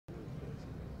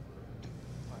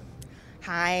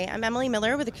Hi, I'm Emily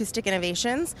Miller with Acoustic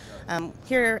Innovations.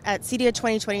 Here at CEDIA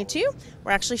 2022,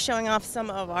 we're actually showing off some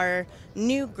of our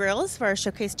new grills for our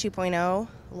Showcase 2.0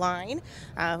 line.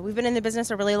 We've been in the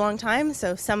business a really long time,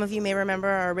 so some of you may remember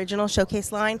our original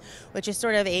Showcase line, which is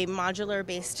sort of a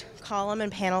modular-based column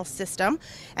and panel system,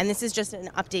 and this is just an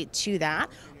update to that.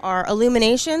 Our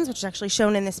illuminations, which is actually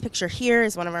shown in this picture here,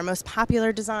 is one of our most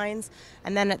popular designs,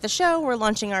 and then at the show, we're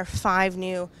launching our 5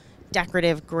 new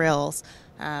decorative grills,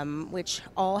 which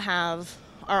are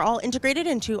all integrated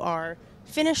into our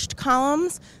finished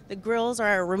columns. The grills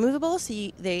are removable, so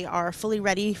they are fully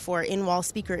ready for in-wall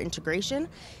speaker integration.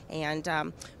 And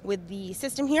with the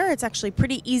system here, it's actually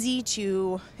pretty easy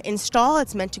to install.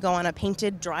 It's meant to go on a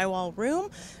painted drywall room,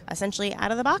 essentially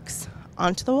out of the box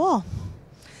onto the wall.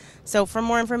 So for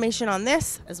more information on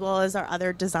this, as well as our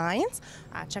other designs,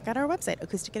 check out our website,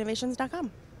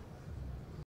 acousticinnovations.com.